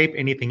going to type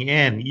anything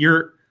in.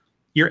 You're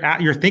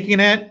thinking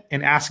it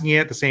and asking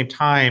it at the same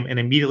time and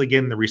immediately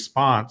getting the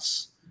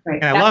response.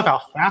 Right. And I love how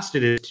fast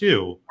it is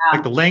too. Yeah.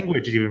 Like the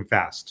language is even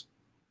fast.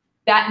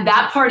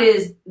 That part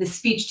is the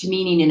speech to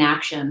meaning in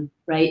action,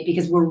 right?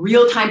 Because we're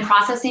real-time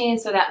processing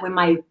so that when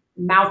my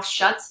mouth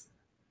shuts,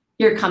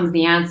 here comes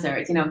the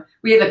answer.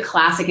 We have a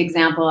classic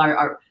example.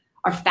 Our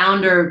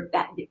founder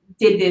that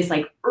did this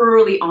like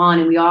early on,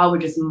 and we all were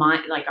just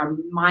our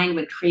mind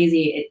went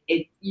crazy.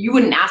 You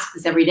wouldn't ask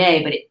this every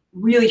day, but it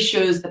really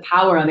shows the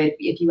power of it.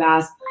 If you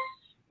ask,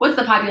 what's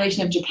the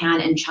population of Japan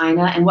and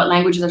China, and what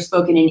languages are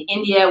spoken in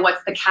India?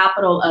 What's the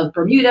capital of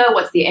Bermuda?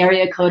 What's the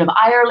area code of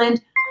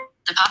Ireland?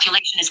 The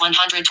population is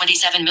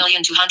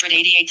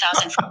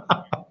 127,288,000.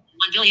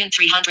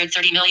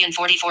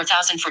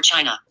 1,330,044,000 for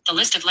China. The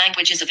list of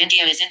languages of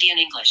India is Indian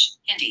English,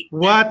 Hindi.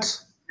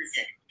 What?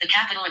 The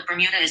capital of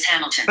Bermuda is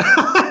Hamilton.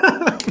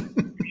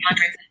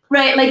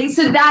 Right, like,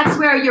 so that's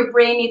where your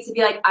brain needs to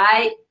be like,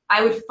 I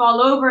would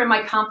fall over in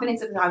my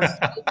confidence if I was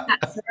doing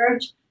that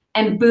search,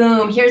 and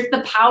boom, here's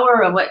the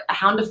power of what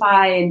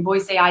Houndify and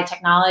voice AI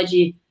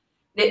technology,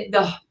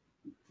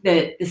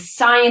 the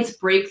science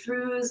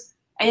breakthroughs,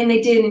 and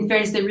they did, in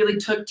fairness, they really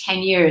took 10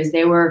 years.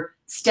 They were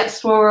steps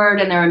forward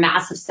and there were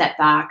massive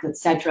setbacks, et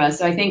cetera.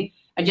 So I think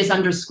I just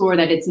underscore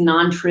that it's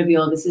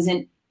non-trivial. This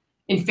isn't,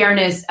 in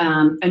fairness,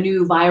 a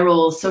new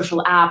viral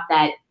social app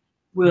that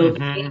will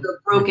be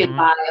broken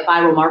by a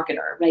viral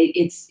marketer, right?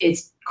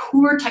 It's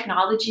core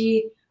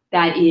technology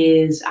that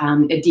is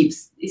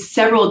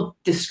several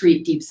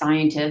discrete deep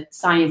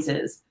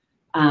sciences,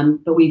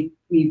 but we've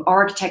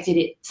architected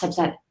it such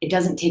that it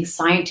doesn't take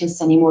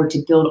scientists anymore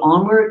to build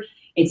onward.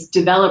 It's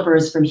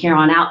developers from here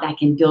on out that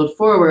can build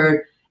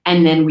forward,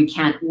 and then we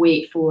can't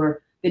wait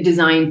for the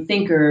design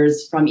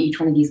thinkers from each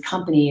one of these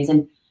companies.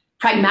 And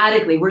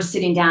pragmatically, we're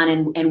sitting down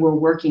and we're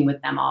working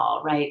with them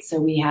all, right?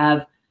 So we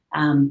have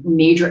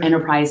major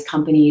enterprise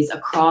companies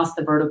across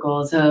the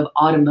verticals of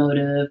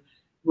automotive,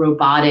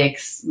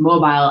 robotics,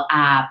 mobile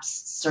apps,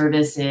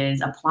 services,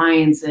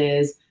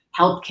 appliances,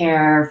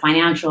 healthcare,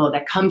 financial,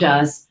 that come to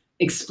us,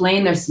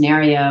 explain their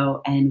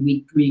scenario, and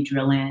we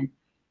drill in.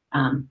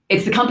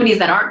 It's the companies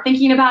that aren't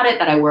thinking about it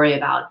that I worry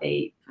about.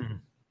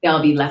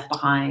 They'll be left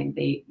behind.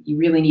 You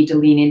really need to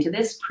lean into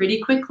this pretty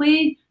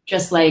quickly.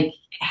 Just like,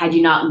 had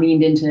you not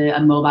leaned into a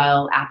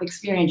mobile app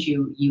experience,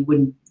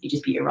 you'd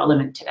just be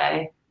irrelevant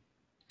today.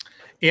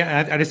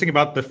 Yeah, I just think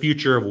about the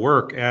future of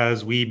work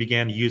as we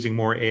began using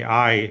more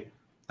AI.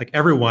 Like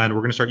everyone,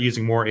 we're going to start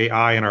using more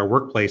AI in our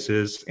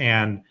workplaces,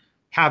 and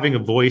having a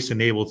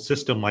voice-enabled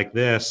system like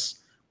this,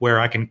 where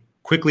I can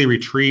quickly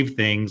retrieve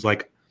things.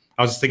 Like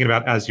I was just thinking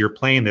about as you're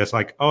playing this,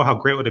 like, oh, how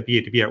great would it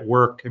be to be at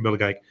work and be able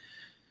to like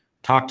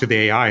talk to the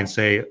AI and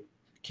say,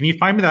 can you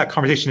find me that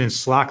conversation in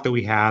Slack that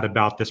we had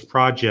about this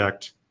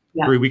project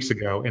 3 weeks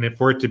ago? And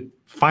for it to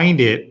find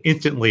it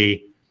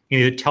instantly, you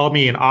need to tell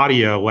me in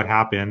audio what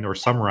happened or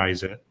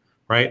summarize it,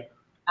 right?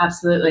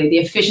 Absolutely. The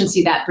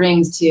efficiency that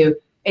brings to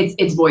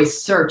its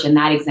voice search in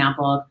that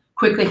example,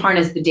 quickly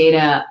harness the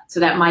data so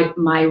that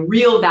my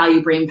real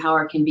value brain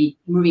power can be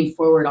moving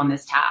forward on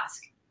this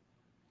task.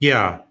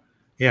 Yeah.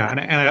 And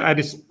I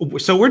just,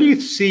 so where do you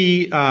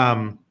see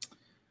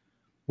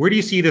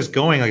this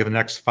going, like in the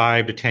next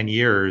 5 to 10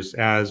 years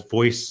as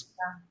voice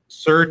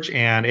search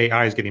and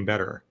AI is getting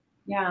better?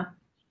 Yeah.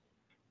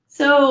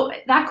 So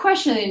that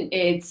question,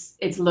 it's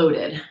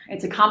loaded.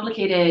 It's a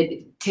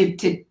complicated,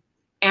 to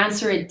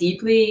answer it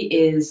deeply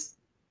is,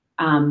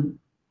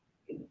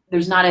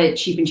 there's not a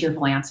cheap and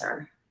cheerful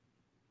answer.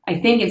 I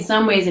think in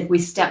some ways, if we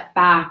step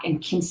back and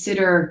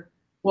consider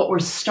what we're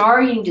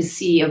starting to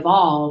see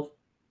evolve,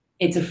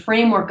 it's a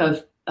framework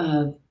of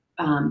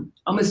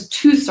almost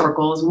two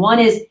circles. One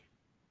is,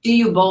 do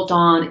you bolt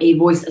on a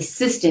voice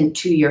assistant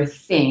to your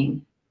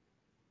thing?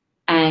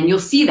 And you'll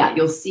see that.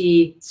 You'll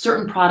see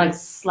certain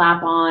products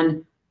slap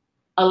on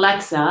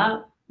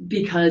Alexa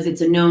because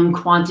it's a known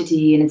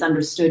quantity and it's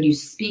understood you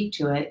speak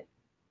to it.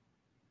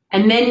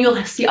 And then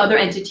you'll see other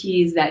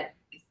entities that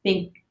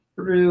think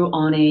through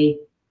on a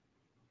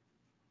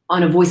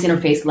voice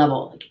interface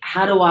level. Like,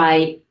 how do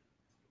I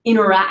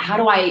interact? How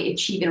do I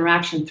achieve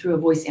interaction through a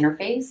voice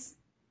interface?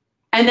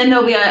 And then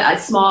there'll be a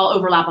small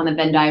overlap on the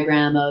Venn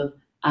diagram of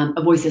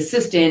a voice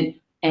assistant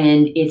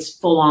and its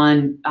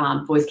full-on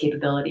voice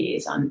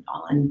capabilities on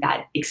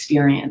that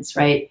experience,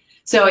 right?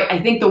 So I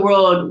think the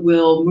world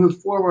will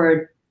move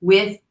forward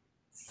with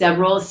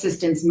several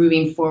assistants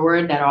moving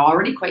forward that are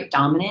already quite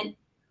dominant,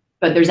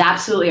 but there's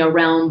absolutely a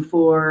realm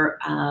for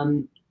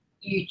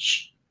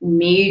each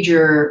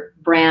major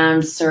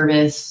brand,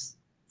 service,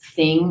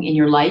 thing in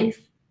your life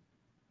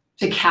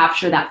to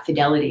capture that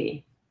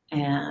fidelity.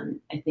 And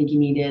I think you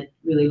need to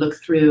really look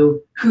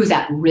through who's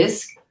at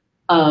risk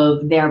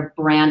of their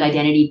brand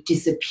identity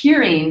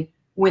disappearing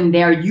when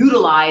they're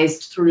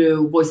utilized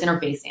through voice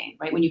interfacing,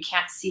 right? When you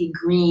can't see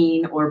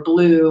green or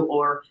blue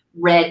or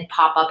red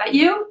pop up at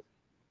you,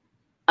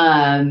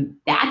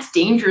 that's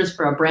dangerous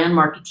for a brand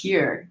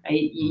marketeer,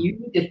 right? You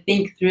need to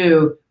think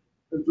through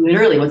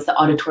literally what's the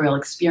auditorial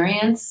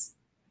experience?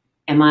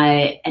 Am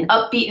I an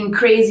upbeat and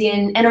crazy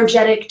and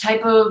energetic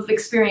type of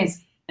experience?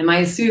 Am I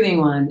a soothing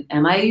one?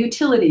 Am I a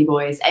utility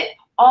voice?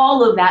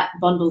 All of that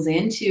bundles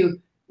into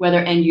whether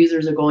end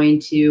users are going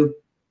to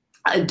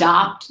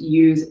adopt,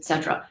 use,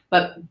 etc.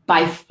 But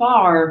by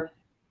far,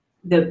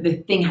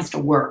 the thing has to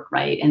work,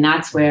 right? And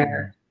that's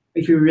where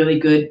we feel really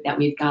good that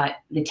we've got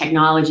the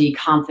technology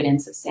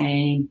confidence of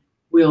saying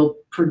we'll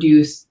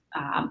produce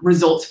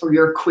results for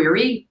your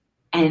query.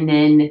 And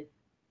then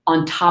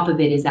on top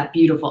of it is that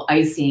beautiful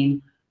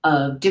icing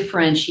of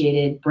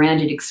differentiated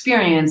branded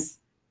experience,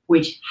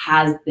 which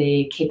has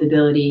the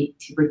capability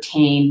to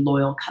retain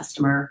loyal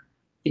customer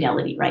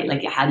fidelity, right?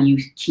 Like, how do you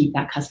keep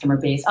that customer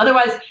base?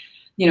 Otherwise,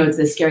 you know, it's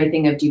the scary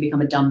thing of, do you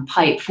become a dumb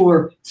pipe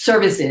for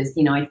services?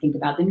 You know, I think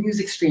about the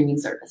music streaming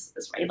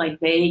services, right? Like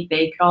they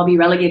could all be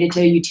relegated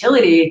to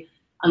utility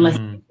unless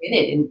you did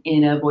it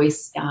in a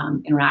voice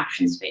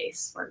interaction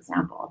space, for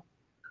example.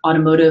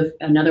 automotive,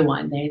 another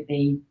one.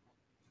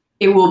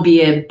 It will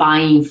be a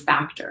buying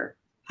factor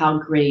how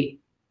great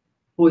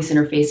voice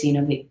interfacing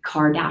of the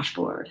car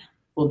dashboard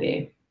will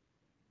be.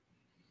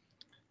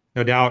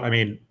 No doubt. I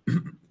mean,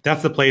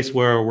 that's the place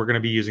where we're going to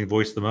be using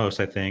voice the most,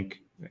 I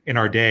think, in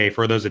our day.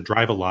 For those that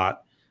drive a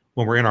lot,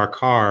 when we're in our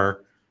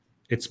car,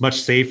 it's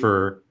much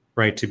safer,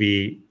 right, to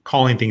be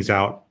calling things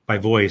out by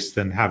voice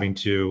than having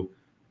to.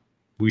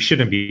 We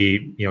shouldn't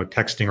be,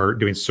 texting or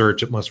doing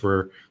search unless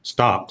we're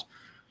stopped.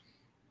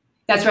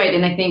 That's right,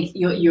 and I think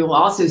you'll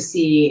also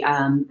see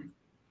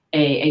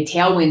a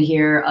tailwind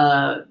here.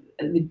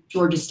 The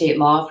Georgia state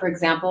law, for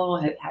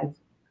example, has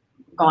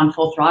gone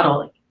full throttle.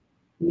 Like,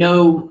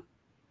 no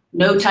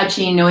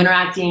touching, no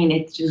interacting.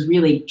 It's just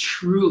really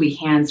truly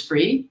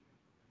hands-free.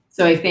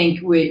 So I think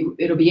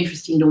it'll be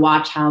interesting to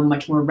watch how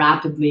much more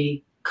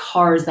rapidly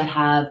cars that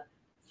have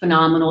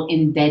phenomenal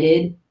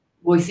embedded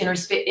voice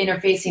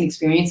interfacing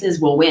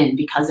experiences will win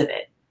because of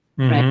it.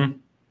 Right?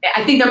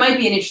 I think there might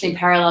be an interesting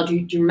parallel. Do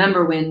you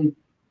remember when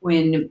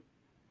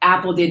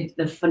Apple did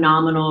the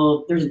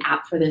phenomenal, there's an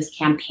app for this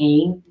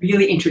campaign,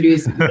 really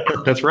introduced.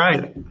 That's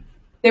right.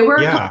 There were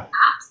apps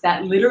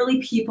that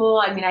literally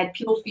I had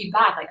people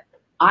feedback, like,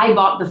 I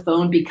bought the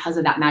phone because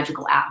of that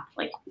magical app.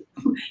 Like,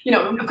 of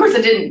course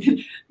that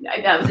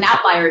was an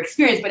outlier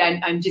experience, but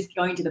I'm just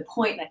going to the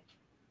point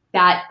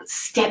that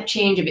step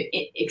change of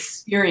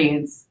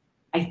experience,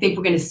 I think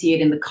we're going to see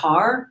it in the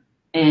car,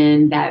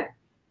 and that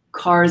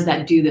cars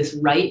that do this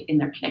right in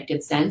their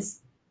connected sense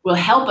will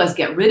help us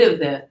get rid of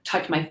the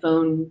touch my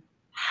phone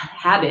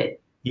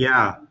habit.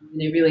 Yeah.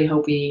 And I really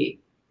hope we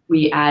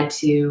add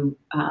to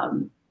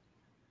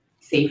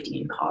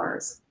safety in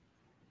cars.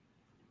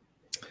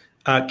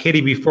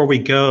 Katie, before we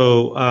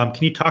go,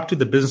 can you talk to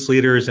the business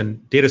leaders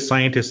and data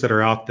scientists that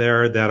are out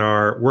there that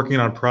are working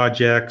on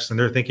projects and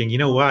they're thinking, you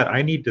know what,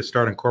 I need to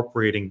start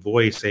incorporating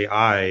voice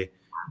AI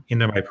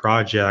into my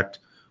project.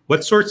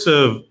 What sorts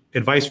of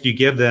advice would you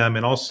give them?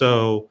 And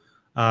also,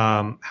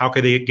 how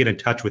could they get in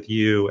touch with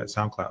you at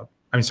SoundHound?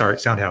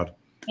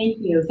 Thank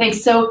you.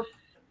 Thanks. So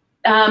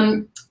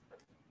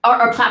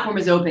our platform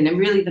is open, and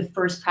really the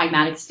first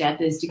pragmatic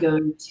step is to go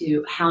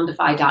to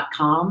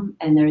houndify.com,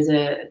 and there's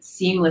a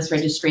seamless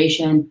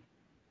registration.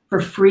 For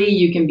free,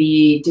 you can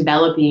be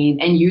developing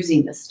and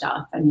using this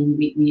stuff. I mean,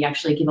 we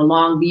actually give a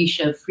long leash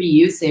of free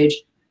usage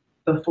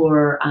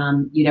before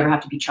you'd ever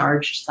have to be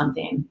charged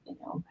something.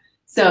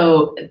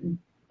 So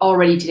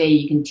already today,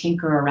 you can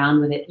tinker around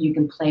with it, you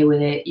can play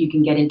with it, you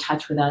can get in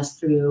touch with us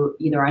through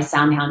either our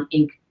SoundHound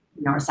Inc.,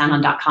 our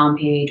SoundHound.com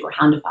page, or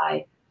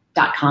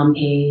houndify.com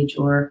page,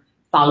 or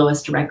follow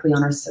us directly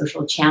on our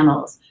social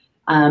channels.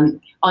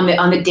 On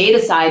the data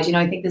side,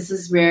 I think this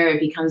is where it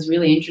becomes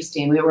really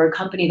interesting. We're a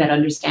company that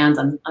understands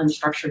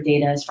unstructured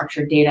data,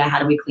 structured data. How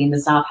do we clean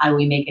this up? How do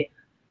we make it,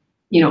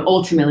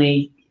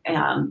 ultimately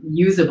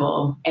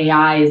usable?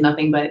 AI is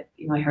nothing but,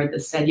 I heard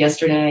this said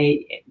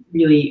yesterday,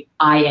 really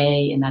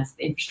IA, and that's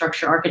the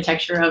infrastructure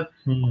architecture of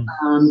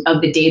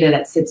the data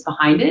that sits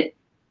behind it.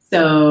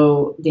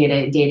 So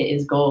data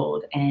is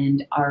gold,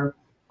 and our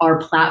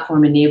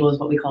platform enables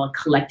what we call a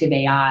collective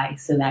AI,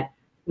 so that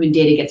when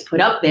data gets put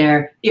up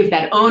there, if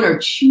that owner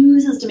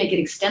chooses to make it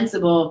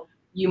extensible,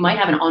 you might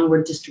have an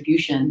onward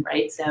distribution,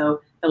 right?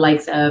 So the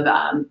likes of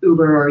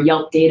Uber or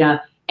Yelp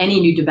data, any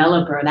new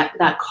developer,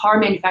 that car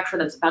manufacturer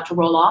that's about to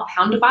roll off,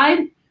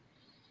 Houndified,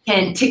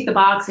 can tick the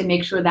box and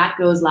make sure that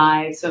goes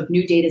live. So if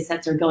new data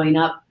sets are going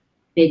up,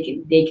 they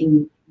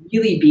can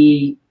really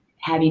be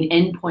having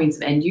endpoints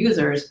of end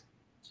users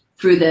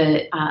through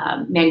the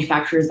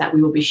manufacturers that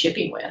we will be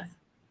shipping with.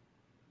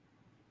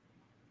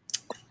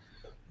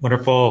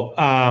 Wonderful.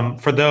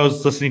 For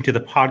those listening to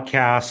the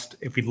podcast,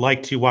 if you'd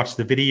like to watch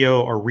the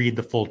video or read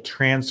the full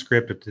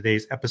transcript of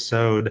today's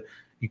episode,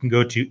 you can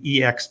go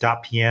to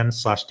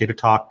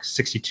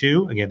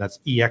ex.pn/datatalk62. Again, that's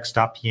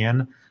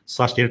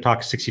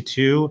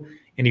ex.pn/datatalk62.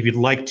 And if you'd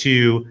like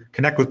to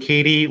connect with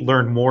Katie,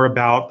 learn more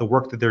about the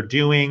work that they're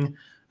doing,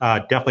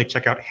 definitely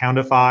check out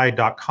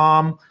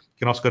houndify.com. You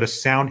can also go to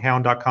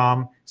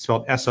soundhound.com,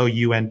 spelled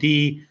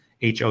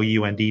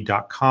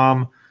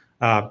SOUNDHOUND.com.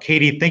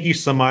 Katie, thank you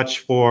so much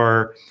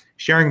for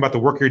sharing about the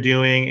work you're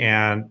doing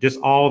and just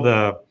all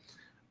the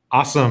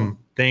awesome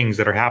things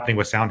that are happening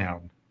with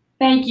SoundHound.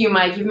 Thank you,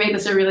 Mike. You've made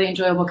this a really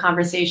enjoyable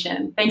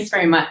conversation. Thanks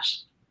very much.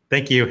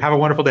 Thank you. Have a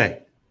wonderful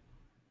day.